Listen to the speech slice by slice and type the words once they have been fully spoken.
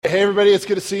Hey everybody, it's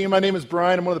good to see you. My name is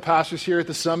Brian. I'm one of the pastors here at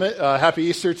the Summit. Happy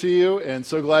Easter to you, and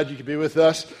so glad you could be with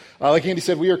us. Like Andy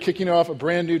said, we are kicking off a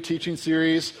brand new teaching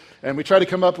series, and we try to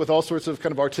come up with all sorts of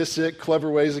kind of artistic,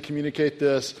 clever ways to communicate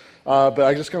this. But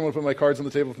I just kind of want to put my cards on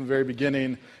the table from the very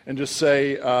beginning and just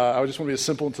say I just want to be as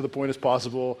simple and to the point as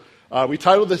possible. We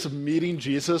titled this Meeting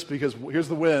Jesus because here's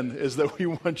the win, is that we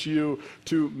want you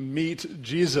to meet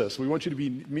Jesus. We want you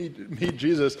to meet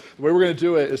Jesus. The way we're going to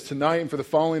do it is tonight and for the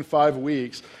following 5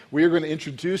 weeks, we are going to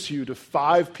introduce you to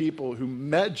 5 people who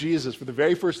met Jesus for the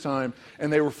very first time,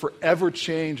 and they were forever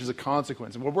changed as a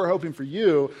consequence. And what we're hoping for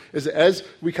you is that as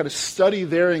we kind of study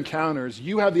their encounters,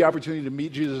 you have the opportunity to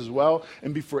meet Jesus as well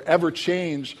and be forever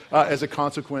changed as a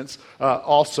consequence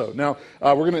also. Now,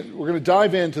 we're going to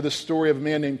dive into the story of a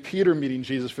man named Peter meeting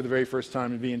Jesus for the very first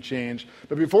time and being changed.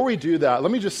 But before we do that,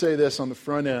 let me just say this on the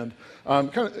front end.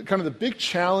 Kind of the big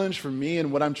challenge for me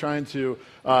and what I'm trying to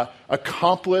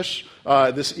accomplish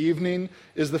this evening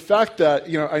is the fact that,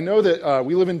 I know that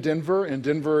we live in Denver, and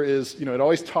Denver is, it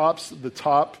always tops the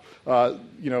top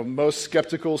most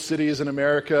skeptical cities in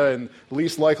America and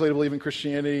least likely to believe in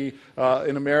Christianity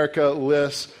in America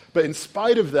lists. But in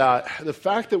spite of that, the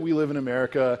fact that we live in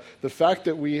America, the fact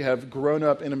that we have grown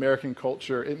up in American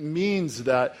culture, it means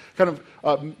that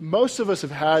most of us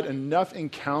have had enough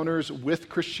encounters with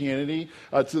Christianity.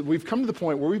 We've come to the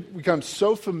point where we've become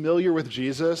so familiar with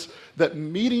Jesus that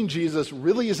meeting Jesus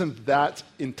really isn't that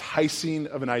enticing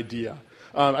of an idea.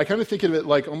 I kind of think of it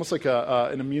like almost like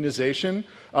an immunization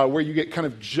where you get kind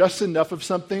of just enough of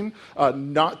something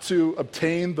not to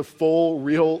obtain the full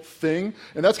real thing.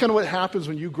 And that's kind of what happens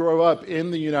when you grow up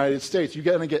in the United States. You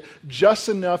kind of get just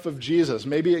enough of Jesus.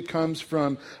 Maybe it comes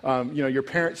from your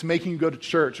parents making you go to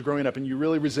church growing up and you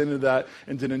really resented that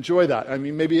and didn't enjoy that. I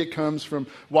mean, maybe it comes from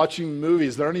watching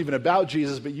movies that aren't even about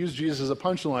Jesus but use Jesus as a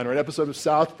punchline or an episode of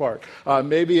South Park.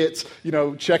 Maybe it's,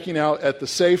 checking out at the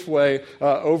Safeway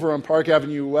over on Park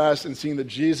Avenue West and seeing that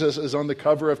Jesus is on the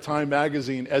cover of Time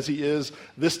magazine as he is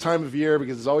this time of year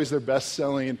because it's always their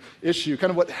best-selling issue.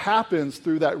 Kind of what happens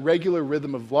through that regular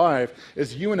rhythm of life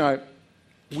is you and I,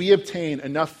 we obtain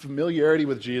enough familiarity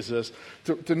with Jesus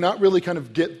to not really kind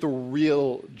of get the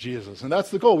real Jesus. And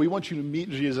that's the goal. We want you to meet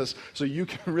Jesus so you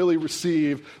can really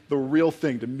receive the real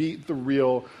thing, to meet the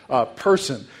real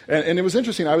person. And it was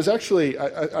interesting. I was actually,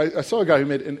 I saw a guy who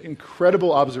made an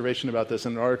incredible observation about this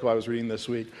in an article I was reading this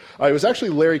week. It was actually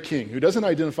Larry King, who doesn't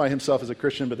identify himself as a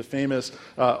Christian, but the famous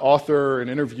author and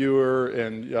interviewer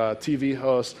and TV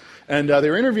host. And they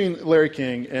were interviewing Larry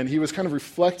King, and he was kind of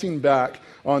reflecting back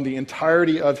on the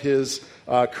entirety of his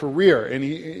career. And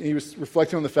he was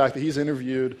reflecting on the fact that he's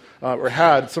interviewed or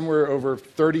had somewhere over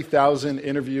 30,000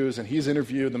 interviews, and he's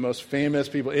interviewed the most famous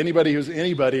people, anybody who's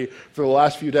anybody for the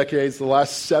last few decades, the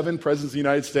last 7 presidents of the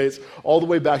United States, all the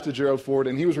way back to Gerald Ford.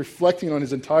 And he was reflecting on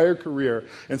his entire career.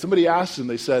 And somebody asked him,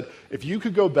 they said, if you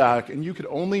could go back and you could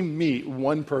only meet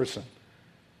one person,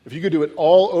 if you could do it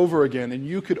all over again and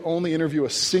you could only interview a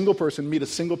single person, meet a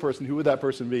single person, who would that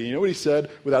person be? You know what he said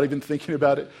without even thinking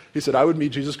about it? He said, I would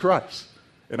meet Jesus Christ.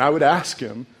 And I would ask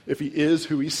him if he is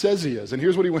who he says he is. And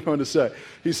here's what he went on to say.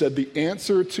 He said, the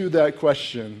answer to that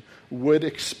question would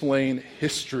explain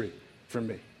history for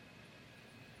me.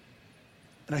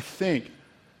 And I think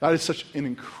that is such an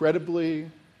incredibly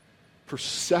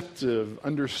perceptive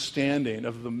understanding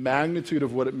of the magnitude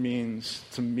of what it means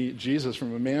to meet Jesus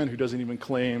from a man who doesn't even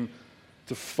claim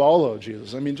to follow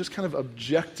Jesus. I mean, just kind of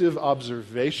objective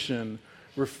observation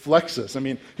reflects this. I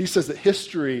mean, he says that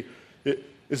history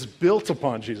is built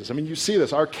upon Jesus. I mean, you see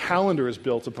this. Our calendar is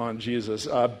built upon Jesus.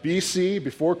 BC,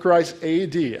 before Christ,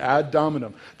 AD, ad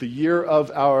Dominum, the year of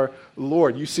our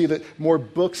Lord. You see that more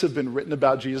books have been written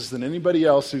about Jesus than anybody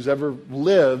else who's ever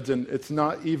lived, and it's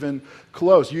not even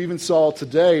close. You even saw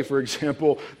today, for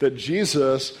example, that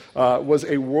Jesus was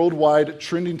a worldwide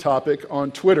trending topic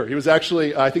on Twitter. He was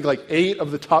actually, I think, like 8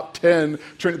 of the top 10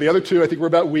 trending. The other 2, I think, were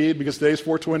about weed because today's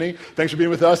 420. Thanks for being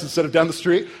with us instead of down the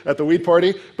street at the weed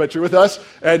party, but you're with us.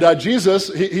 And Jesus,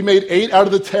 he made 8 out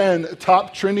of the 10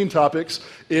 top trending topics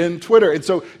in Twitter. And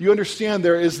so you understand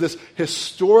there is this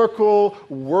historical,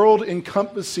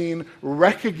 world-encompassing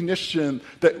recognition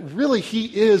that really he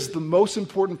is the most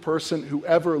important person who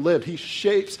ever lived. He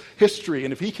shapes history.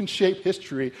 And if he can shape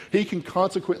history, he can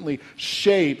consequently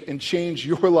shape and change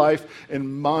your life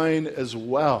and mine as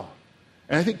well.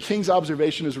 And I think King's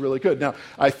observation is really good. Now,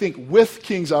 I think with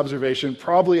King's observation,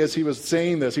 probably as he was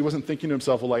saying this, he wasn't thinking to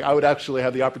himself, well, like, I would actually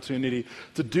have the opportunity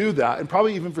to do that. And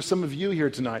probably even for some of you here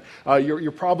tonight,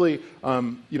 you're probably,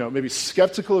 maybe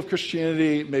skeptical of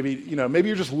Christianity. Maybe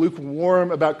you're just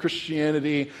lukewarm about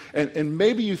Christianity. And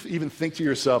maybe you even think to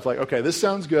yourself, like, okay, this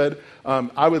sounds good.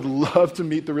 I would love to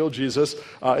meet the real Jesus.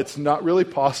 It's not really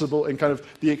possible. And kind of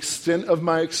the extent of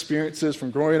my experiences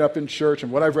from growing up in church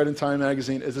and what I've read in Time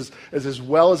magazine is as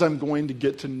well as I'm going to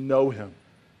get to know him.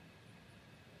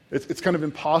 It's kind of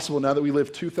impossible now that we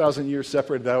live 2,000 years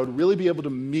separated that I would really be able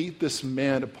to meet this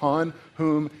man upon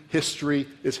whom history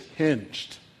is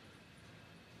hinged.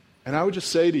 And I would just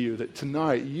say to you that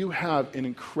tonight you have an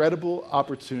incredible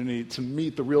opportunity to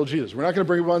meet the real Jesus. We're not going to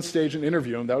bring him on stage and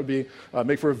interview him. That would be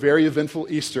make for a very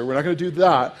eventful Easter. We're not going to do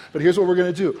that. But here's what we're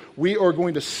going to do. We are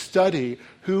going to study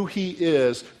who he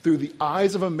is through the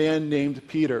eyes of a man named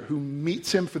Peter, who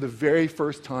meets him for the very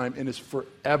first time and is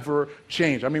forever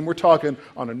changed. I mean, we're talking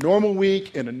on a normal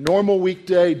week, in a normal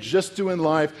weekday, just doing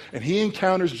life, and he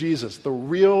encounters Jesus, the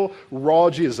real,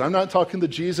 raw Jesus. I'm not talking the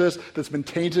Jesus that's been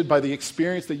tainted by the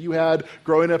experience that you had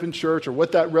growing up in church or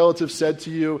what that relative said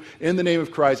to you in the name of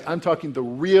Christ. I'm talking the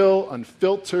real,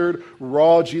 unfiltered,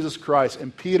 raw Jesus Christ,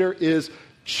 and Peter is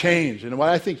changed. And what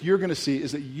I think you're going to see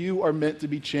is that you are meant to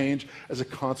be changed as a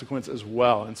consequence as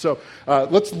well. And so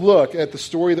let's look at the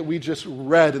story that we just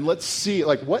read and let's see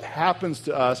like what happens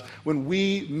to us when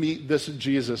we meet this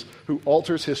Jesus who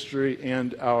alters history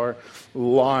and our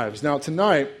lives. Now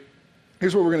tonight,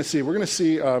 here's what we're going to see. We're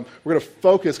going to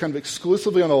focus kind of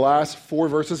exclusively on the last 4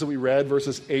 verses that we read,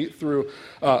 verses 8 through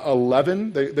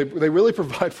 11. They really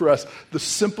provide for us the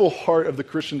simple heart of the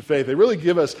Christian faith. They really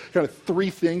give us kind of 3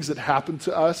 things that happen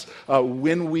to us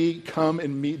when we come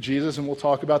and meet Jesus, and we'll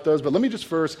talk about those. But let me just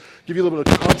first give you a little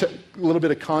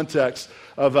bit of context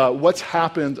of what's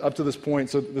happened up to this point,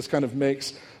 so this kind of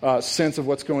makes sense of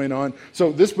what's going on.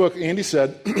 So this book, Andy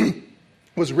said,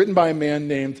 was written by a man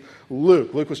named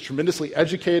Luke. Luke was tremendously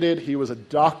educated. He was a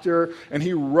doctor, and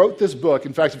he wrote this book.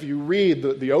 In fact, if you read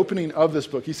the opening of this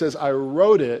book, he says, I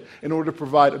wrote it in order to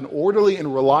provide an orderly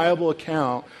and reliable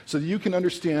account so that you can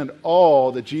understand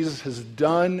all that Jesus has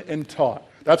done and taught.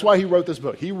 That's why he wrote this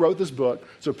book. He wrote this book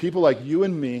so people like you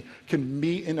and me can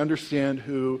meet and understand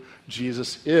who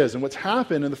Jesus is. And what's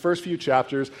happened in the first few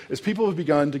chapters is people have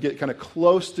begun to get kind of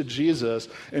close to Jesus,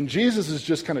 and Jesus is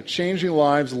just kind of changing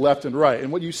lives left and right.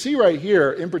 And what you see right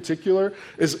here in particular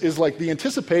is like the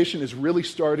anticipation is really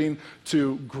starting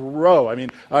to grow. I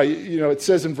mean, it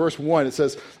says in verse 1, it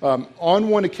says, on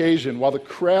one occasion, while the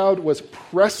crowd was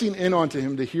pressing in onto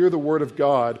him to hear the word of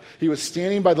God, he was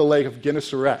standing by the lake of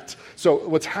Gennesaret. So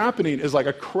what's happening is like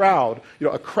a crowd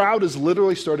has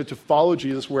literally started to follow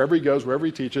Jesus wherever he goes, wherever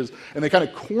he teaches, and they kind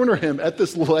of corner him at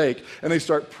this lake, and they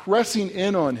start pressing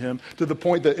in on him to the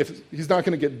point that if he's not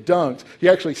going to get dunked, he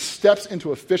actually steps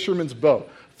into a fisherman's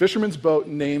boat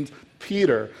named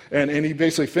Peter, and he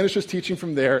basically finishes teaching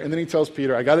from there, and then he tells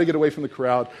Peter, I got to get away from the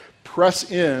crowd, press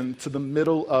in to the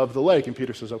middle of the lake. And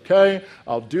Peter says, okay,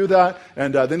 I'll do that.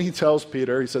 And then he tells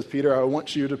Peter, he says, Peter, I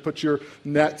want you to put your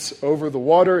nets over the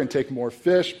water and take more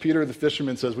fish. Peter, the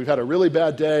fisherman, says, we've had a really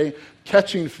bad day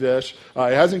catching fish.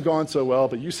 It hasn't gone so well,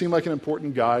 but you seem like an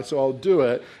important guy, so I'll do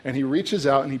it. And he reaches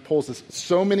out and he pulls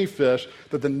so many fish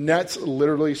that the nets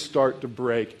literally start to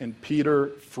break, and Peter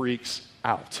freaks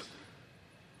out.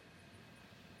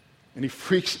 And he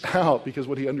freaks out because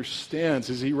what he understands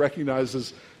is he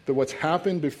recognizes that what's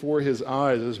happened before his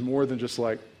eyes is more than just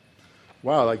like,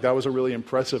 wow, like that was a really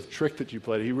impressive trick that you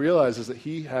played. He realizes that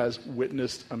he has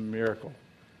witnessed a miracle.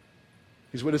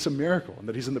 He's witnessed a miracle and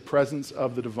that he's in the presence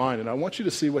of the divine. And I want you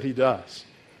to see what he does.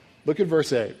 Look at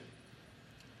verse 8.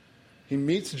 He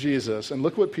meets Jesus, and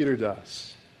look what Peter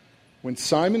does. When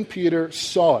Simon Peter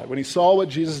saw it, when he saw what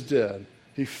Jesus did,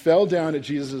 he fell down at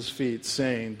Jesus' feet,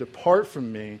 saying, depart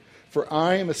from me, for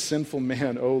I am a sinful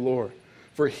man, O Lord.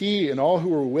 For he and all who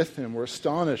were with him were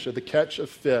astonished at the catch of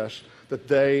fish that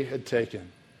they had taken.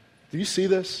 Do you see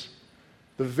this?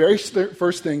 The very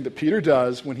first thing that Peter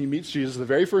does when he meets Jesus, the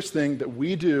very first thing that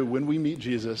we do when we meet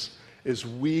Jesus is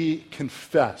we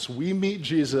confess. We meet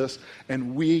Jesus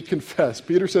and we confess.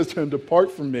 Peter says to him,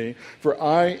 depart from me, for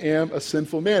I am a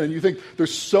sinful man. And you think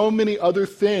there's so many other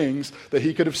things that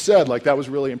he could have said, like that was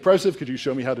really impressive. Could you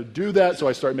show me how to do that? So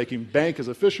I start making bank as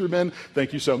a fisherman.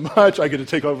 Thank you so much. I get to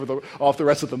take off the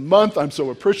rest of the month. I'm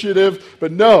so appreciative.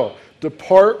 But no,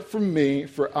 depart from me,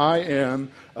 for I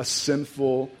am a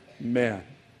sinful man.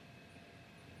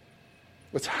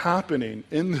 What's happening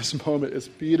in this moment is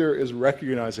Peter is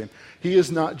recognizing he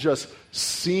is not just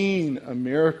seeing a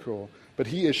miracle, but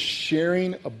he is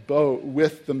sharing a boat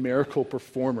with the miracle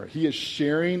performer. He is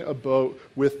sharing a boat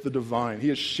with the divine. He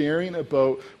is sharing a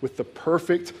boat with the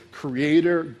perfect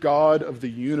creator, God of the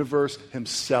universe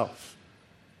himself.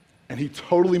 And he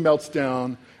totally melts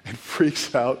down and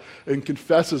freaks out and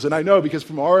confesses. And I know, because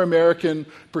from our American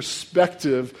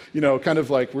perspective, kind of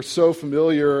like we're so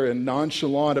familiar and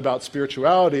nonchalant about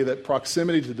spirituality that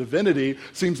proximity to divinity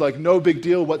seems like no big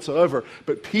deal whatsoever.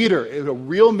 But Peter, a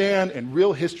real man in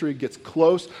real history, gets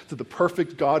close to the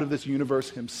perfect God of this universe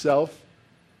himself,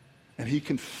 and he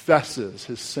confesses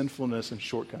his sinfulness and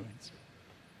shortcomings.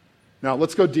 Now,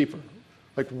 let's go deeper.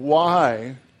 Like,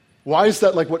 why is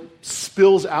that like what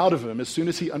spills out of him as soon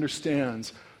as he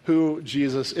understands who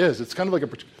Jesus is? It's kind of like a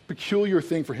peculiar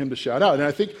thing for him to shout out. And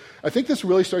I think this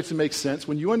really starts to make sense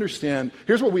when you understand,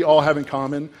 here's what we all have in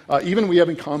common, even we have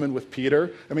in common with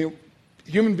Peter. I mean,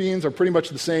 human beings are pretty much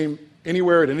the same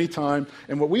anywhere at any time,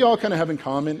 and what we all kind of have in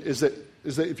common is that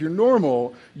if you're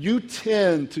normal, you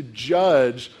tend to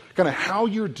judge kind of how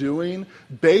you're doing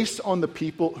based on the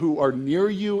people who are near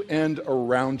you and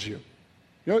around you.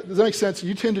 Does that make sense?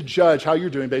 You tend to judge how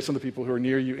you're doing based on the people who are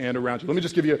near you and around you. Let me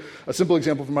just give you a simple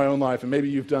example from my own life, and maybe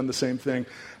you've done the same thing.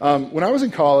 When I was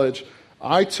in college,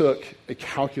 I took a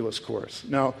calculus course.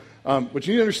 Now, what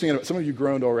you need to understand, some of you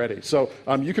groaned already, so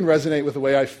you can resonate with the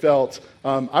way I felt.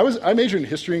 I majored in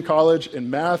history in college,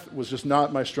 and math was just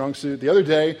not my strong suit. The other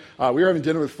day, we were having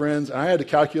dinner with friends, and I had to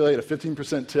calculate a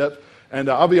 15% tip. And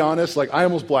I'll be honest, I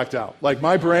almost blacked out.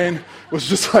 My brain was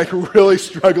just really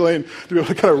struggling to be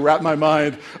able to kind of wrap my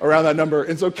mind around that number.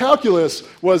 And so calculus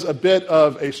was a bit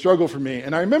of a struggle for me.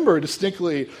 And I remember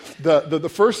distinctly the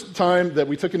first time that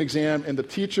we took an exam and the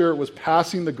teacher was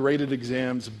passing the graded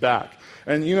exams back.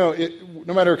 And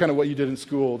no matter kind of what you did in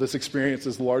school, this experience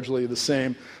is largely the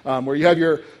same, where you have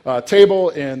your table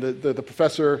and the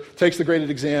professor takes the graded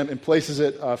exam and places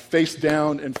it face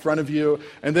down in front of you.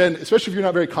 And then, especially if you're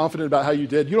not very confident about how you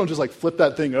did, you don't just flip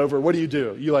that thing over. What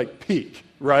do? You peek,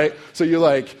 right? So you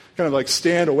kind of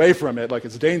stand away from it like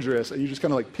it's dangerous, and you just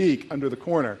kind of peek under the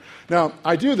corner. Now,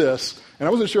 I do this, and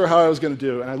I wasn't sure how I was going to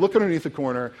do, and I look underneath the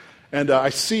corner, and I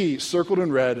see circled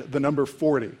in red the number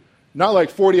 40.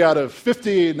 Not 40 out of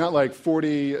 50, not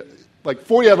 40 out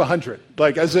of 100,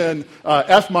 as in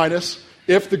F minus,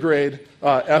 if the grade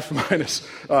F minus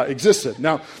existed.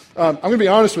 Now, I'm going to be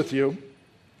honest with you.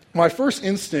 My first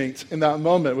instinct in that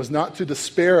moment was not to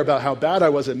despair about how bad I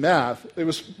was at math. It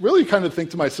was really kind of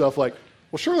think to myself well,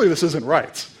 surely this isn't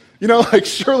right.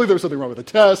 Surely there was something wrong with the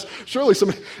test. Surely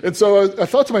somebody... And so I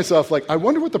thought to myself, I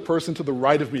wonder what the person to the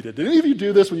right of me did. Did any of you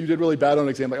do this when you did really bad on an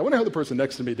exam? I wonder how the person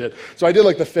next to me did. So I did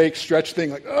the fake stretch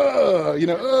thing,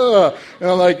 And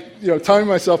I'm timing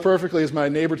myself perfectly as my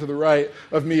neighbor to the right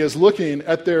of me is looking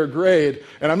at their grade.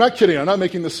 And I'm not kidding. I'm not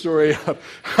making this story up.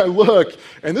 I look,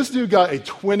 and this dude got a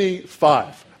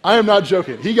 25. I am not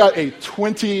joking. He got a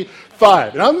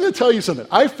 25. And I'm going to tell you something.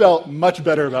 I felt much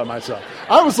better about myself.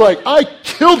 I was I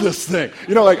killed this thing.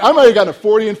 I might have gotten a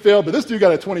 40 and failed, but this dude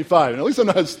got a 25. And at least I'm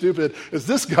not as stupid as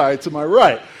this guy to my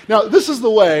right. Now, this is the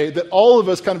way that all of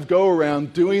us kind of go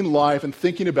around doing life and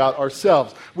thinking about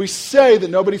ourselves. We say that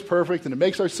nobody's perfect, and it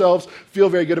makes ourselves feel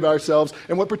very good about ourselves.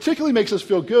 And what particularly makes us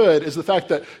feel good is the fact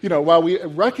that, while we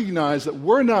recognize that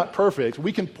we're not perfect,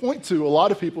 we can point to a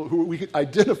lot of people who we could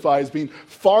identify as being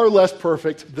far less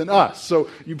perfect than us. So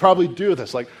you probably do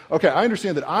this. Okay, I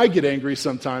understand that I get angry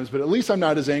sometimes, but at least I'm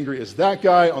not as angry as that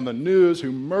guy on the news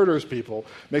who murders people.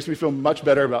 Makes me feel much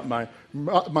better about my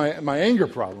anger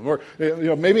problem. Or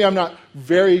maybe I'm not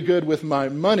very good with my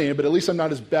money, but at least I'm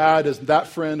not as bad as that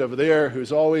friend over there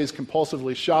who's always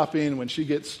compulsively shopping when she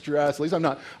gets stressed. At least I'm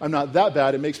not that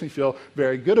bad. It makes me feel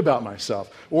very good about myself.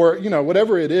 Or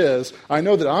whatever it is, I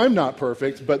know that I'm not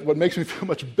perfect, but what makes me feel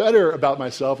much better about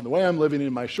myself and the way I'm living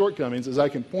in my shortcomings is I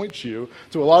can point you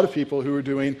to a lot of people who are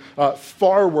doing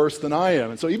far worse than I am.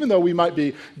 And so even though we might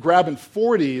be grabbing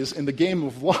 40s in the game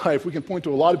of life, we can point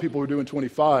to a lot of people who are doing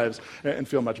 25s and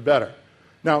feel much better.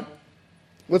 Now,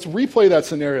 let's replay that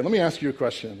scenario. Let me ask you a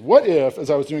question. What if,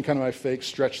 as I was doing kind of my fake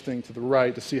stretch thing to the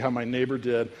right to see how my neighbor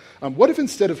did, what if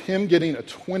instead of him getting a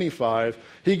 25,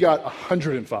 he got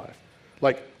 105?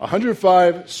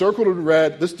 105, circled in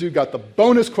red, this dude got the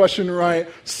bonus question right,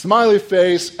 smiley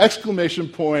face, exclamation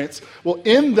points. Well,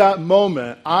 in that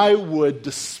moment, I would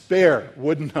despair,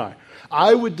 wouldn't I?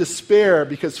 I would despair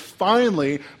because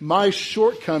finally my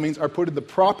shortcomings are put in the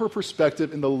proper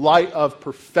perspective in the light of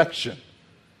perfection.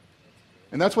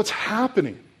 And that's what's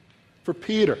happening for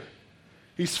Peter.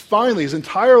 He's finally, his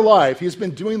entire life, he's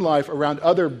been doing life around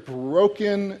other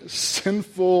broken,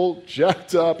 sinful,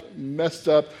 jacked up, messed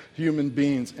up human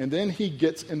beings. And then he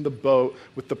gets in the boat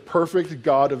with the perfect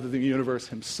God of the universe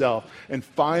himself. And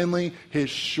finally, his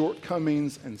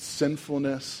shortcomings and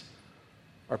sinfulness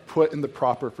are put in the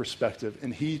proper perspective.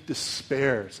 And he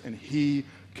despairs and he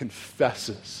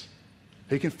confesses.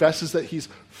 He confesses that he's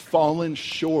fallen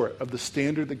short of the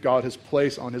standard that God has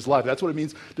placed on his life. That's what it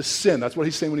means to sin. That's what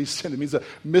he's saying when he's sinned. It means to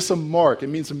miss a mark. It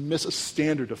means to miss a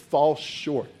standard, to fall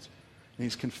short. And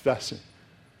he's confessing.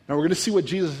 Now we're going to see what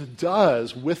Jesus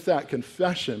does with that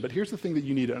confession. But here's the thing that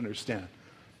you need to understand.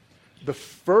 The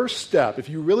first step, if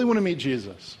you really want to meet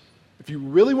Jesus, and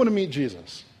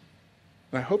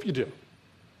I hope you do,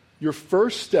 your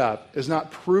first step is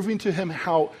not proving to him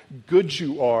how good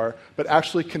you are, but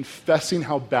actually confessing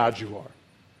how bad you are.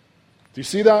 Do you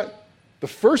see that? The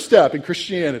first step in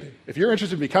Christianity, if you're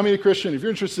interested in becoming a Christian, if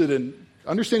you're interested in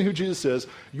understanding who Jesus is,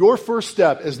 your first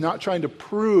step is not trying to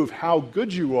prove how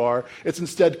good you are. It's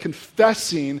instead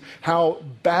confessing how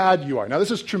bad you are. Now, this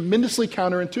is tremendously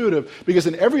counterintuitive because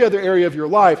in every other area of your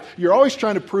life, you're always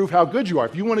trying to prove how good you are.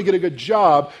 If you want to get a good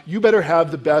job, you better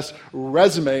have the best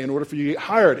resume in order for you to get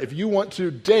hired. If you want to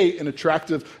date an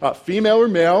attractive female or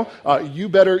male, you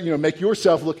better make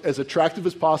yourself look as attractive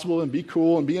as possible and be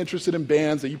cool and be interested in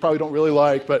bands that you probably don't really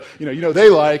like, but they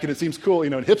like and it seems cool,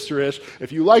 and hipsterish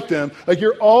if you like them. Like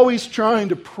you're always trying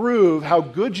to prove how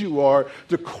good you are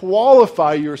to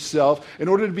qualify yourself in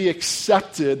order to be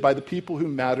accepted by the people who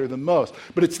matter the most.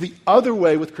 But it's the other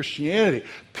way with Christianity.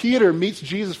 Peter meets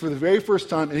Jesus for the very first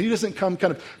time, and he doesn't come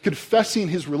kind of confessing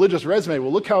his religious resume.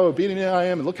 Well, look how obedient I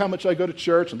am, and look how much I go to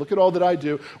church, and look at all that I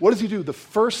do. What does he do? The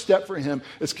first step for him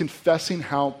is confessing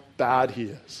how bad he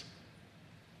is.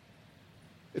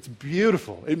 It's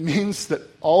beautiful. It means that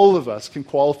all of us can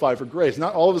qualify for grace.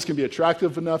 Not all of us can be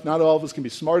attractive enough. Not all of us can be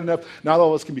smart enough. Not all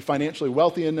of us can be financially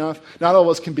wealthy enough. Not all of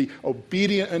us can be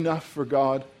obedient enough for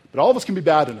God. But all of us can be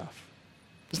bad enough.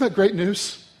 Isn't that great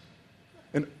news?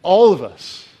 And all of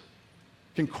us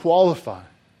can qualify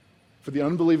for the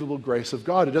unbelievable grace of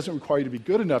God. It doesn't require you to be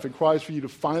good enough. It requires for you to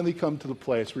finally come to the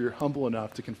place where you're humble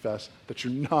enough to confess that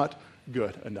you're not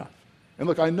good enough. And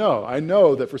look, I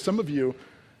know that for some of you,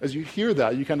 as you hear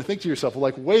that, you kind of think to yourself, well,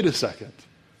 like, wait a second.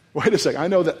 I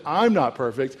know that I'm not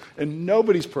perfect and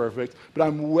nobody's perfect, but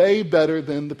I'm way better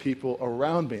than the people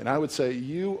around me. And I would say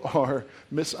you are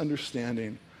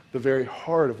misunderstanding the very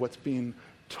heart of what's being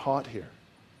taught here.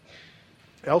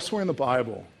 Elsewhere in the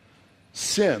Bible,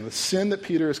 the sin that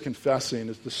Peter is confessing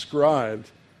is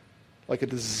described like a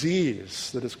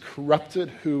disease that has corrupted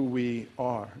who we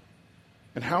are.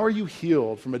 And how are you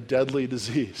healed from a deadly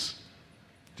disease?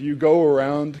 Do you go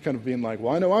around kind of being like,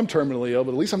 well, I know I'm terminally ill,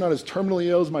 but at least I'm not as terminally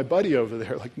ill as my buddy over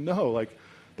there? Like, no,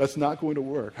 that's not going to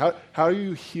work. How are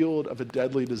you healed of a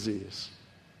deadly disease?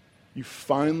 You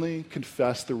finally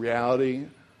confess the reality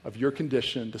of your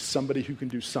condition to somebody who can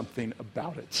do something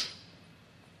about it.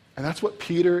 And that's what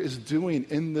Peter is doing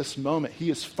in this moment. He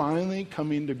is finally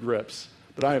coming to grips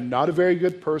that I am not a very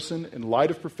good person in light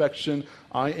of perfection.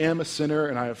 I am a sinner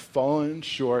and I have fallen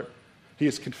short. He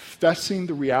is confessing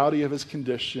the reality of his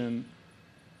condition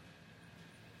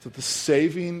to the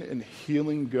saving and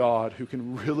healing God who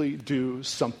can really do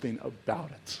something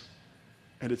about it.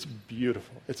 And it's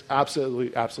beautiful. It's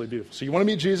absolutely, absolutely beautiful. So you want to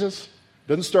meet Jesus? It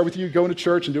doesn't start with you going to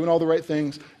church and doing all the right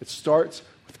things. It starts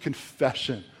with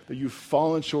confession that you've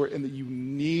fallen short and that you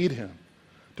need him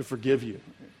to forgive you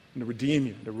and to redeem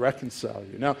you, and to reconcile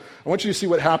you. Now, I want you to see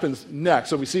what happens next.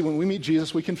 So we see when we meet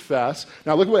Jesus, we confess.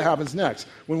 Now look at what happens next.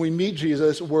 When we meet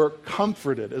Jesus, we're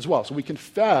comforted as well. So we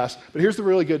confess, but here's the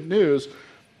really good news.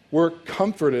 We're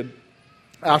comforted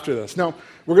after this. Now,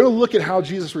 we're going to look at how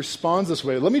Jesus responds this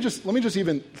way. Let me just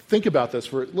even think about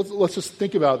this let's just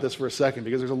think about this for a second,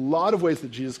 because there's a lot of ways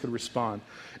that Jesus could respond.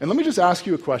 And let me just ask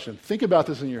you a question. Think about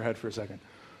this in your head for a second.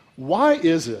 Why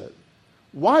is it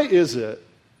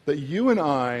that you and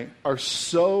I are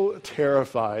so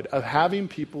terrified of having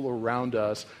people around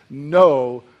us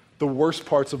know the worst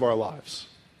parts of our lives?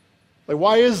 Like,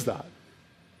 why is that?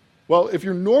 Well, if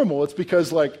you're normal, it's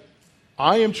because,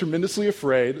 I am tremendously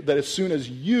afraid that as soon as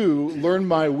you learn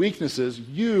my weaknesses,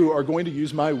 you are going to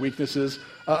use my weaknesses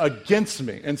against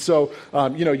me. And so,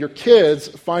 your kids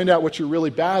find out what you're really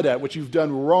bad at, what you've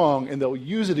done wrong, and they'll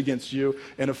use it against you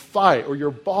in a fight. Or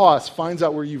your boss finds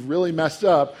out where you've really messed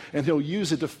up, and he'll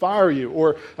use it to fire you.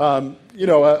 Or,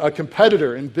 a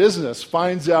competitor in business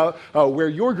finds out where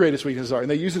your greatest weaknesses are, and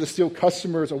they use it to steal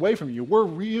customers away from you.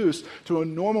 We're used to a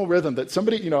normal rhythm that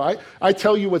somebody, I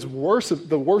tell you what's worse,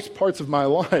 the worst parts of my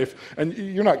life, and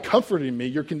you're not comforting me,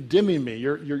 you're condemning me,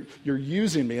 you're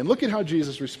using me. And look at how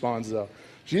Jesus responds, though.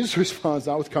 Jesus responds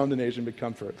not with condemnation, but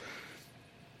comfort.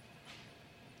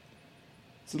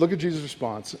 So look at Jesus'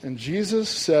 response. And Jesus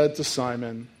said to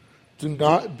Simon, "Do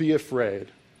not be afraid.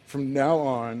 From now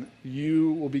on,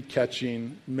 you will be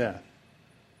catching men."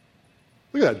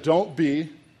 Look at that. Don't be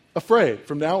afraid.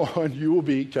 From now on, you will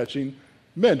be catching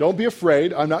men. Don't be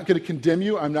afraid. I'm not going to condemn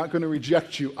you. I'm not going to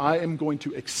reject you. I am going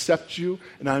to accept you,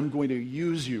 and I'm going to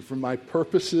use you for my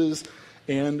purposes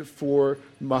and for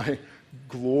my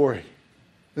glory.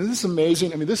 Isn't this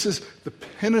amazing? I mean, this is the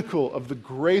pinnacle of the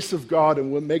grace of God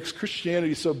and what makes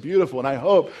Christianity so beautiful. And I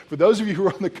hope, for those of you who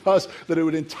are on the cusp, that it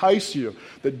would entice you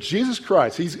that Jesus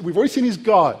Christ, we've already seen He's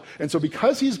God. And so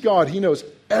because He's God, He knows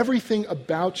everything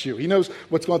about you. He knows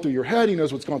what's gone through your head. He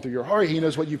knows what's gone through your heart. He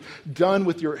knows what you've done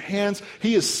with your hands.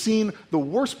 He has seen the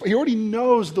worst. He already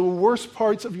knows the worst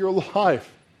parts of your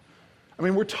life. I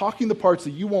mean, we're talking the parts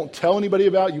that you won't tell anybody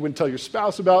about, you wouldn't tell your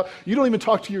spouse about, you don't even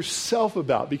talk to yourself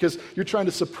about because you're trying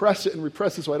to suppress it and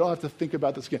repress it so I don't have to think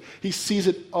about this again. He sees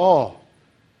it all.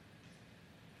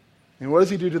 And what does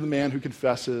He do to the man who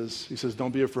confesses? He says,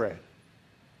 "Don't be afraid.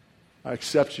 I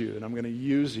accept you, and I'm going to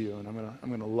use you, and I'm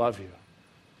going to love you."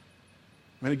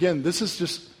 And again, this is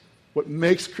just what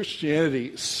makes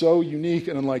Christianity so unique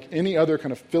and unlike any other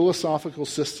kind of philosophical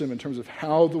system in terms of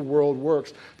how the world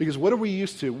works. Because what are we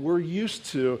used to? We're used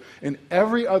to, in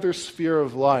every other sphere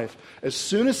of life, as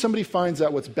soon as somebody finds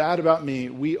out what's bad about me,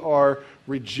 we are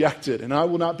rejected. And I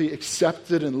will not be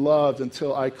accepted and loved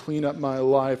until I clean up my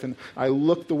life and I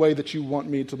look the way that you want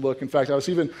me to look. In fact, I was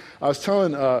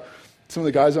telling some of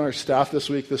the guys on our staff this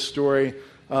week this story.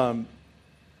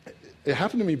 It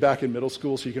happened to me back in middle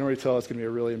school, so you can already tell it's going to be a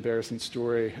really embarrassing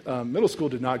story. Middle school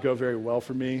did not go very well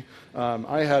for me.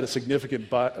 I had a significant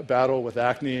battle with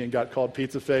acne and got called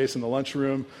pizza face in the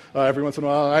lunchroom every once in a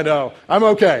while. I know. I'm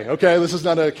okay, this is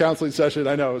not a counseling session.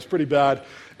 I know. It was pretty bad.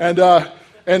 And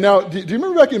now, do you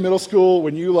remember back in middle school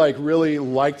when you really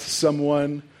liked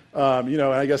someone? And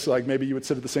I guess maybe you would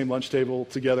sit at the same lunch table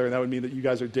together, and that would mean that you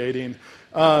guys are dating.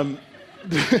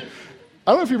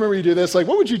 I don't know if you remember you do this. What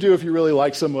would you do if you really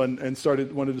liked someone and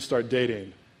wanted to start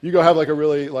dating? You go have a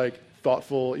really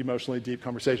thoughtful, emotionally deep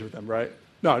conversation with them, right?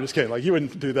 No, I'm just kidding. You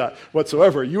wouldn't do that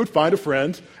whatsoever. You would find a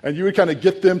friend and you would kind of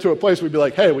get them to a place where you'd be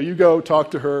like, "Hey, will you go talk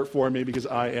to her for me because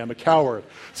I am a coward?"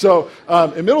 So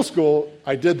in middle school,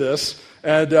 I did this,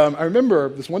 and I remember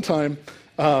this one time.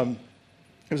 It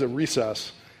was a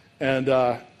recess. And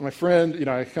my friend,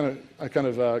 I kind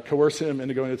of coerce him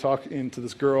into going to talk into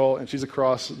this girl, and she's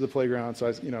across the playground. So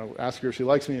I, ask her if she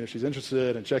likes me and if she's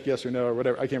interested, and check yes or no or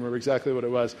whatever. I can't remember exactly what it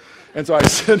was. And so I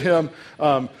send him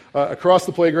across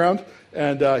the playground,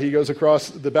 and he goes across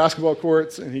the basketball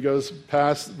courts, and he goes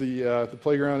past the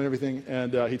playground and everything,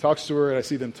 and he talks to her, and I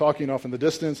see them talking off in the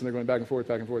distance, and they're going back and forth,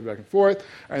 back and forth, back and forth.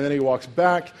 And then he walks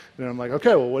back, and I'm like,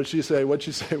 "Okay, well, what did she say? What'd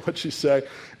she say? What'd she say?"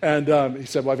 And he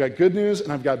said, "Well, I've got good news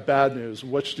and I've got bad news.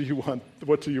 What do you want?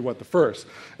 What do you want the first?"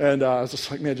 And I was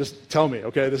just like, "Man, just tell me,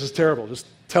 okay? This is terrible. Just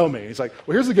tell me." He's like,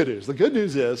 "Well, here's the good news. The good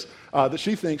news is that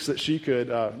she thinks that she could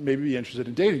maybe be interested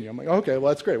in dating you." I'm like, "Okay, well,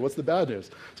 that's great. What's the bad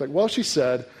news?" It's like, "Well, she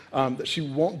said that she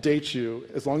won't date you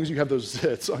as long as you have those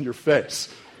zits on your face."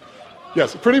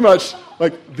 Yes, pretty much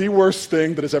the worst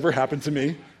thing that has ever happened to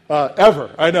me.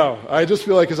 Ever. I know. I just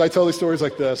feel as I tell these stories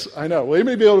like this, I know. Well, you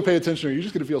may be able to pay attention, or you're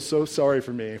just going to feel so sorry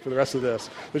for me for the rest of this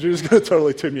that you're just going to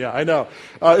totally tune me out. I know.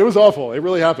 It was awful. It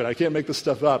really happened. I can't make this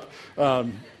stuff up.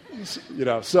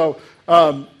 So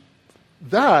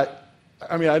that,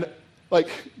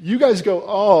 you guys go,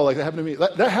 "Oh, that happened to me."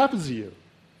 That happens to you.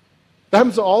 That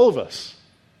happens to all of us.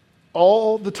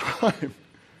 All the time.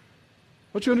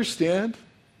 Don't you understand?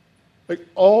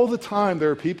 All the time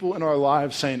there are people in our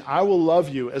lives saying, "I will love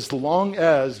you as long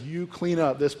as you clean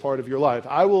up this part of your life.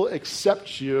 I will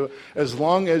accept you as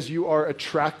long as you are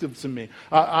attractive to me.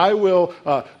 I will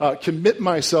commit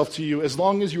myself to you as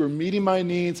long as you are meeting my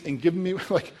needs and giving me..."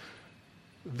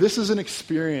 This is an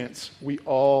experience we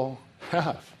all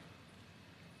have.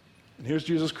 And here's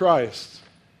Jesus Christ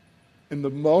in the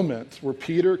moment where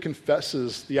Peter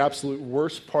confesses the absolute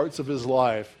worst parts of his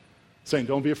life, saying,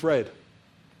 "Don't be afraid.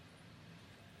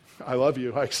 I love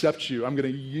you. I accept you. I'm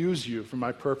going to use you for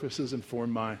my purposes and for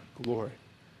my glory."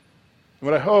 And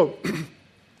what I hope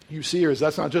you see here is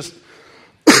that's not just,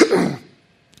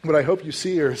 what I hope you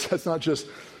see here is that's not just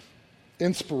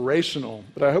inspirational,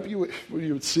 but I hope what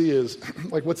you would see is,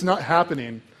 like, what's not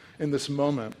happening in this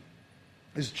moment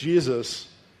is Jesus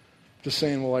just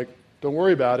saying, well, like, don't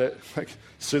worry about it. Like,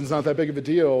 sin's not that big of a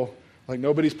deal. Like,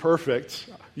 nobody's perfect.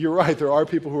 You're right, there are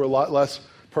people who are a lot less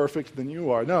perfect than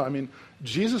you are. No, I mean,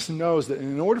 Jesus knows that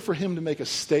in order for him to make a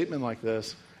statement like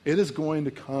this, it is going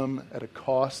to come at a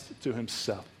cost to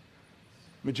himself.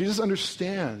 I mean, Jesus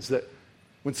understands that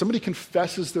when somebody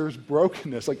confesses there's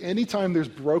brokenness, like anytime there's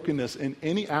brokenness in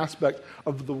any aspect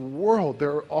of the world,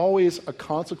 there are always a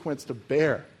consequence to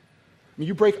bear. I mean,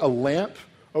 you break a lamp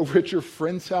over at your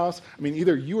friend's house. I mean,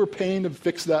 either you are paying to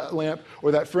fix that lamp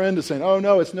or that friend is saying, oh,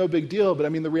 no, it's no big deal. But I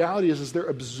mean, the reality is they're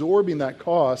absorbing that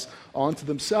cost onto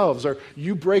themselves. Or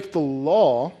you break the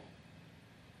law,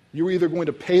 you're either going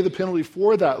to pay the penalty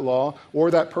for that law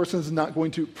or that person is not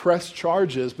going to press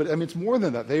charges. But I mean, it's more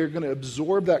than that. They are going to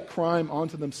absorb that crime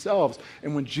onto themselves.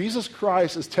 And when Jesus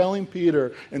Christ is telling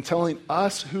Peter and telling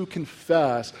us who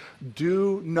confess,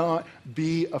 do not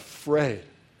be afraid.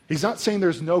 He's not saying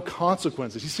there's no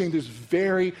consequences. He's saying there's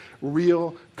very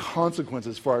real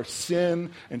consequences for our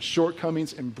sin and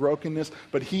shortcomings and brokenness,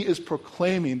 but he is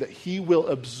proclaiming that he will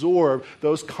absorb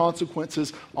those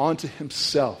consequences onto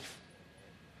himself.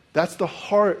 That's the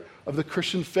heart of the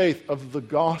Christian faith, of the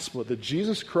gospel, that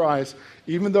Jesus Christ,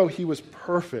 even though he was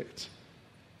perfect,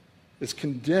 is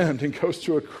condemned and goes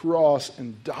to a cross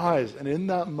and dies. And in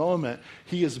that moment,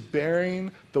 he is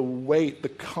bearing the weight, the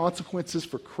consequences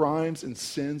for crimes and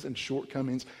sins and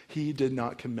shortcomings he did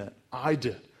not commit. I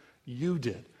did. You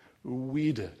did.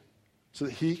 We did. So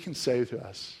that he can say to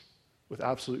us with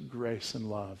absolute grace and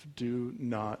love, do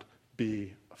not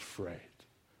be afraid.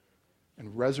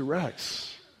 And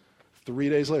resurrects 3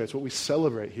 days later. It's what we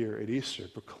celebrate here at Easter,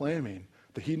 proclaiming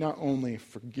that he not only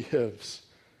forgives,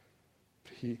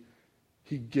 but he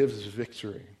gives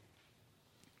victory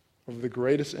over the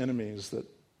greatest enemies that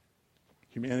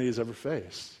humanity has ever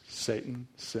faced: Satan,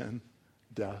 sin,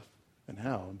 death, and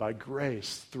hell. And by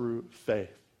grace, through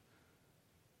faith,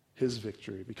 his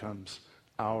victory becomes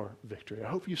our victory. I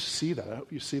hope you see that. I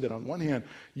hope you see that. On one hand,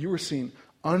 you were seeing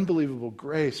unbelievable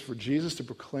grace for Jesus to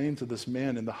proclaim to this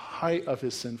man in the height of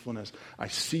his sinfulness, I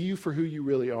see you for who you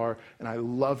really are, and I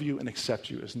love you and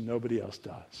accept you as nobody else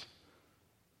does.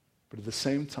 But at the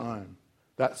same time,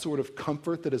 that sort of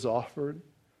comfort that is offered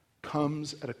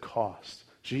comes at a cost.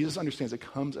 Jesus understands it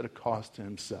comes at a cost to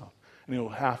himself, and he will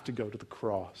have to go to the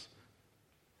cross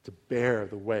to bear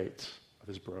the weight of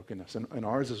his brokenness, and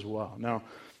ours as well. Now,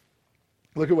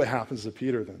 look at what happens to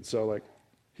Peter then. So, like,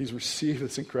 he's received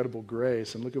this incredible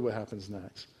grace, and look at what happens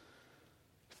next.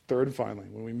 Third and finally,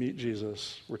 when we meet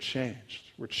Jesus, we're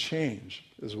changed. We're changed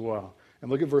as well. And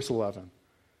look at verse 11.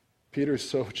 Peter is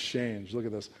so changed. Look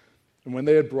at this. And when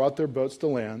they had brought their boats to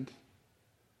land,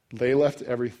 they left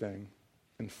everything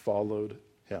and followed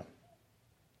him.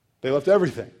 They left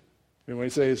everything. And when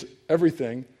he says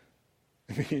everything,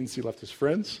 it means he left his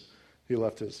friends, he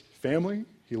left his family,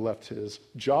 he left his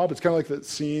job. It's kind of like that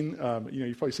scene,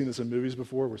 you've probably seen this in movies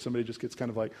before, where somebody just gets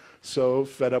kind of like so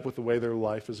fed up with the way their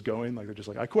life is going, like they're just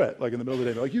like, I quit. Like in the middle of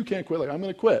the day, they're like, you can't quit. Like, I'm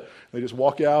going to quit. And they just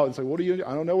walk out and say, what do you do?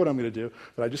 I don't know what I'm going to do,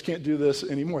 but I just can't do this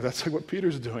anymore. That's like what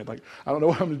Peter's doing. Like, I don't know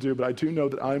what I'm going to do, but I do know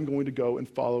that I'm going to go and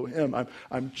follow him.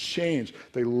 I'm changed.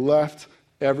 They left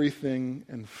everything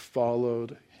and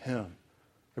followed him.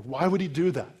 Like, why would he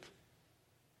do that?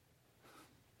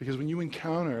 Because when you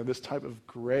encounter this type of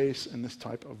grace and this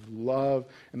type of love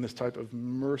and this type of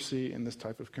mercy and this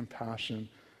type of compassion,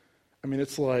 I mean,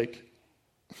 it's like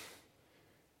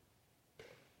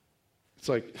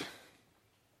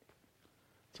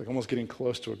almost getting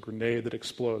close to a grenade that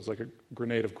explodes, like a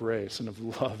grenade of grace and of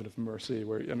love and of mercy,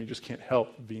 where, I mean, you just can't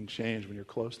help being changed when you're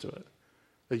close to it.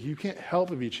 Like, you can't help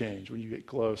but be changed when you get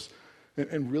close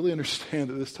and really understand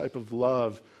that this type of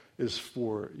love is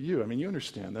for you. I mean, you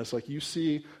understand this. Like, you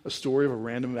see a story of a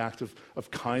random act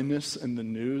of kindness in the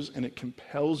news, and it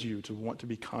compels you to want to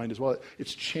be kind as well.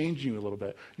 It's changing you a little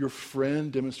bit. Your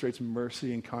friend demonstrates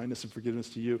mercy and kindness and forgiveness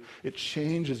to you. It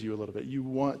changes you a little bit. You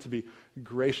want to be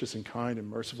gracious and kind and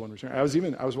merciful in return. I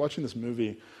was watching this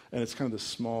movie, and it's kind of this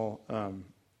small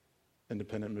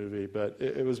independent movie, but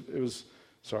it was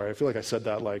sorry, I feel like I said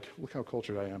that like, look how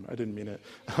cultured I am. I didn't mean it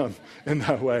in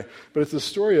that way. But it's a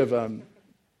story of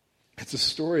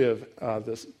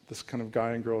this kind of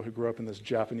guy and girl who grew up in this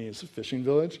Japanese fishing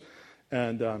village,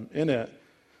 and in it,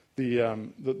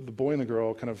 the boy and the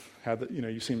girl kind of had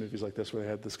you see movies like this where they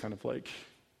had this kind of like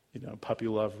puppy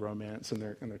love romance in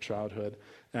their childhood.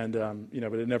 And,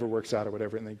 but it never works out or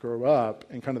whatever. And they grow up,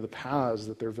 and kind of the paths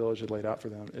that their village had laid out for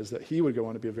them is that he would go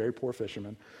on to be a very poor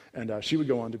fisherman, and she would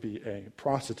go on to be a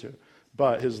prostitute.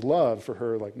 But his love for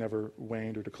her, never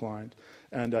waned or declined.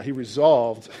 And he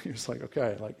resolved, he was like,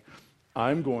 okay,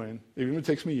 I'm going, even if it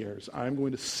takes me years, I'm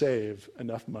going to save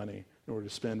enough money in order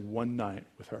to spend one night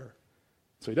with her.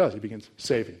 So he does. He begins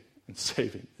saving and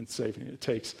saving and saving. It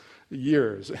takes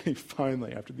years, and he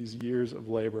finally, after these years of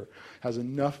labor, has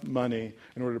enough money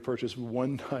in order to purchase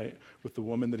one night with the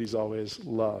woman that he's always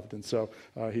loved. And so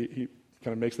he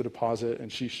kind of makes the deposit, and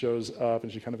she shows up,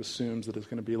 and she kind of assumes that it's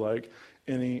going to be like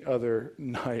any other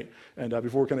night. And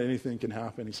before kind of anything can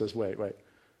happen, he says, wait.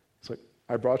 It's like,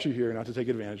 I brought you here not to take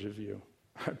advantage of you.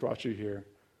 I brought you here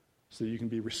so that you can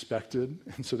be respected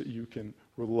and so that you can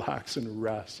relax and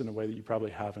rest in a way that you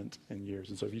probably haven't in years.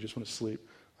 And so if you just want to sleep,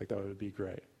 that would be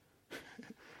great.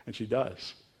 And she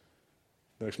does.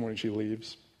 The next morning she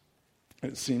leaves,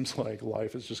 and it seems like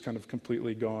life is just kind of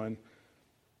completely gone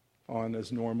on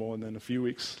as normal. And then a few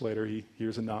weeks later, he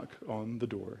hears a knock on the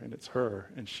door, and it's her,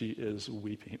 and she is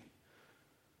weeping.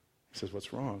 He says,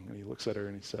 what's wrong? And he looks at her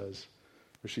and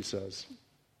she says,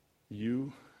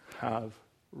 you have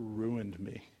ruined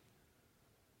me.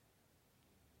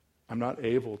 I'm not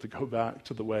able to go back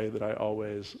to the way that I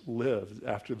always lived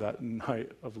after that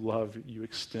night of love you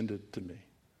extended to me.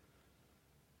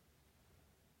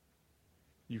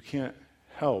 You can't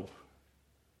help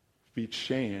be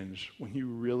changed when you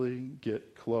really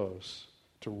get close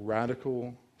to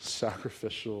radical,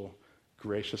 sacrificial,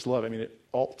 gracious love. It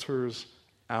alters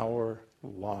our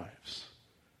lives.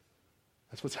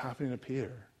 That's what's happening to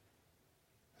Peter.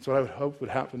 That's what I would hope would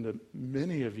happen to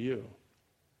many of you.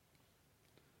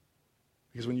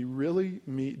 Because when you really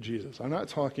meet Jesus, I'm not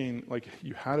talking like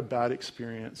you had a bad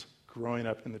experience growing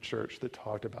up in the church that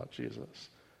talked about Jesus.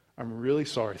 I'm really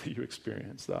sorry that you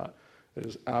experienced that. It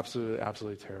is absolutely,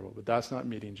 absolutely terrible. But that's not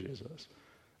meeting Jesus.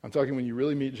 I'm talking when you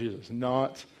really meet Jesus,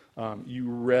 not you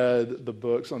read the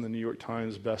books on the New York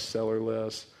Times bestseller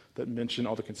list that mention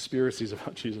all the conspiracies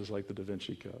about Jesus, like the Da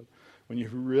Vinci Code. When you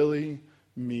really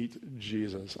meet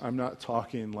Jesus, I'm not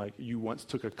talking like you once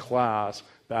took a class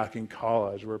back in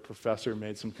college where a professor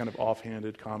made some kind of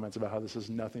offhanded comments about how this is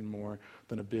nothing more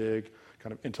than a big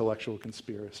kind of intellectual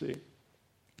conspiracy.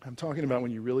 I'm talking about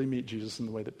when you really meet Jesus in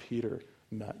the way that Peter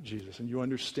met Jesus, and you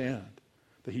understand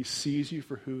that he sees you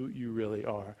for who you really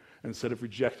are. And instead of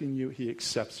rejecting you, he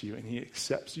accepts you, and he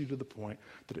accepts you to the point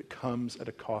that it comes at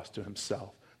a cost to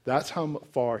himself. That's how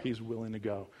far he's willing to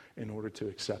go in order to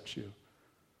accept you.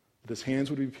 That his hands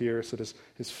would be pierced, that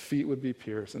his feet would be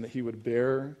pierced, and that he would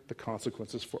bear the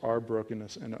consequences for our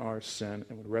brokenness and our sin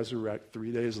and would resurrect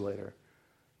 3 days later,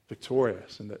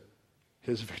 victorious, and that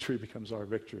his victory becomes our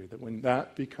victory. That when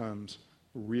that becomes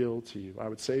real to you, I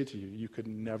would say to you, you could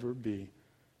never be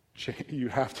you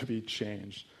have to be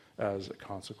changed as a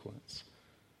consequence.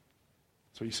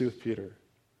 So you see with Peter.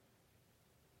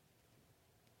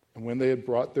 And when they had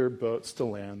brought their boats to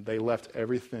land, they left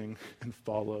everything and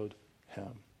followed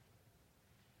him.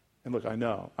 And look, I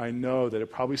know that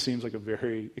it probably seems like a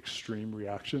very extreme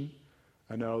reaction.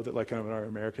 I know that kind of in our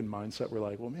American mindset, we're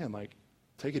like, well, man,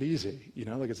 take it easy.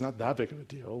 It's not that big of a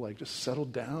deal. Just settle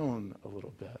down a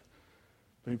little bit.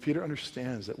 Peter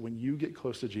understands that when you get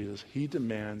close to Jesus, he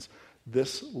demands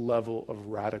this level of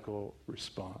radical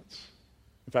response.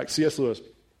 In fact, C.S. Lewis,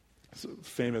 it's a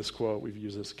famous quote, we've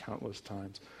used this countless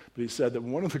times, but he said that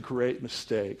one of the great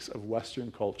mistakes of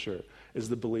Western culture is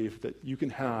the belief that you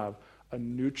can have a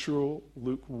neutral,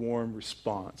 lukewarm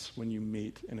response when you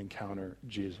meet and encounter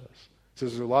Jesus. So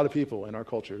there's a lot of people in our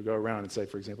culture who go around and say,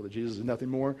 for example, that Jesus is nothing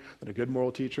more than a good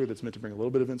moral teacher that's meant to bring a little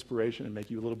bit of inspiration and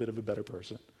make you a little bit of a better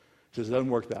person. He says it doesn't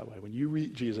work that way. When you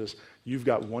meet Jesus, you've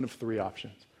got one of three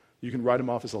options. You can write him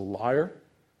off as a liar.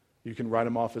 You can write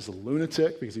him off as a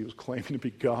lunatic because he was claiming to be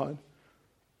God.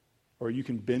 Or you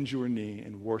can bend your knee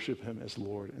and worship him as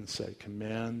Lord and say,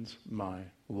 command my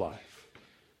life.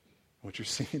 What you're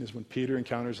seeing is when Peter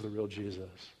encounters the real Jesus,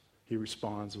 he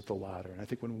responds with the latter. And I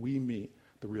think when we meet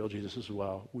the real Jesus as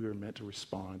well, we are meant to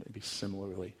respond and be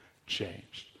similarly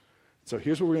changed. So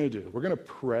here's what we're going to do. We're going to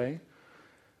pray,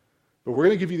 but we're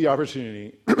going to give you the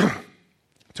opportunity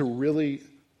to really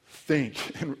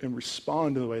think and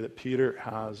respond in the way that Peter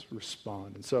has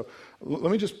responded. And so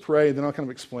let me just pray, and then I'll kind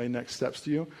of explain next steps to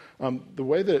you.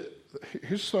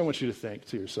 Here's what I want you to think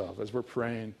to yourself as we're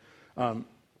praying.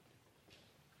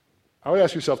 I would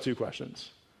ask yourself two questions.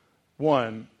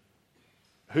 One,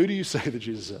 who do you say that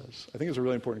Jesus is? I think it's a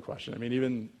really important question.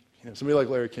 Even somebody like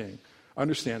Larry King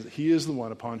understands that he is the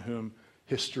one upon whom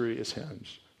history is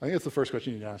hinged. I think that's the first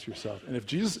question you need to ask yourself. And if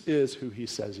Jesus is who he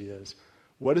says he is,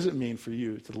 what does it mean for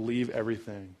you to leave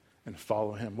everything and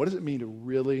follow him? What does it mean to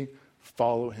really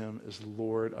follow him as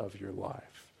Lord of your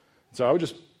life? So I would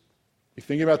just be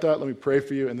thinking about that. Let me pray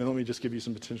for you, and then let me just give you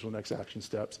some potential next action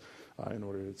steps in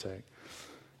order to take.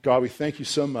 God, we thank you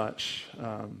so much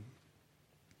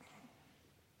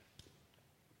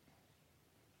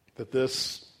that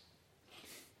this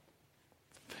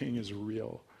thing is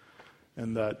real,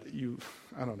 and that you,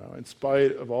 I don't know, in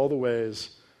spite of all the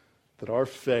ways that our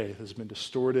faith has been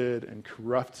distorted and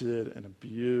corrupted and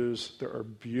abused, there are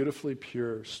beautifully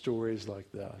pure stories like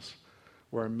this,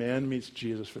 where a man meets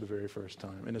Jesus for the very first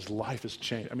time, and his life is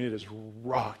changed. I mean, it is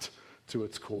rocked to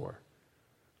its core.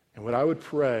 And what I would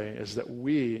pray is that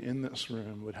we in this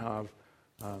room would have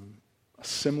a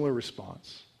similar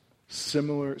response,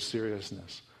 similar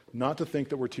seriousness. Not to think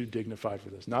that we're too dignified for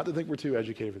this. Not to think we're too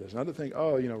educated for this. Not to think,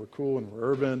 oh, we're cool and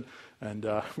we're urban and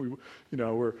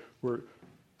we're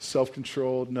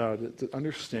self-controlled. No, to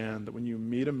understand that when you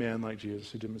meet a man like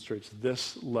Jesus who demonstrates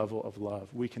this level of love,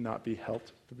 we cannot be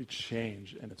helped to be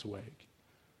changed in its wake.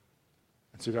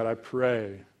 And so, God, I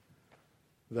pray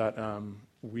that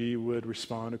we would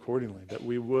respond accordingly, that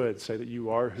we would say that you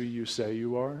are who you say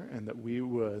you are, and that we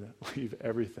would leave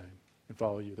everything and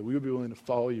follow you, that we would be willing to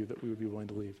follow you, that we would be willing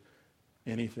to leave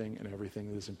anything and everything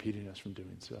that is impeding us from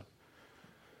doing so.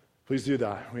 Please do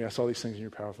that. We ask all these things in your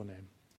powerful name.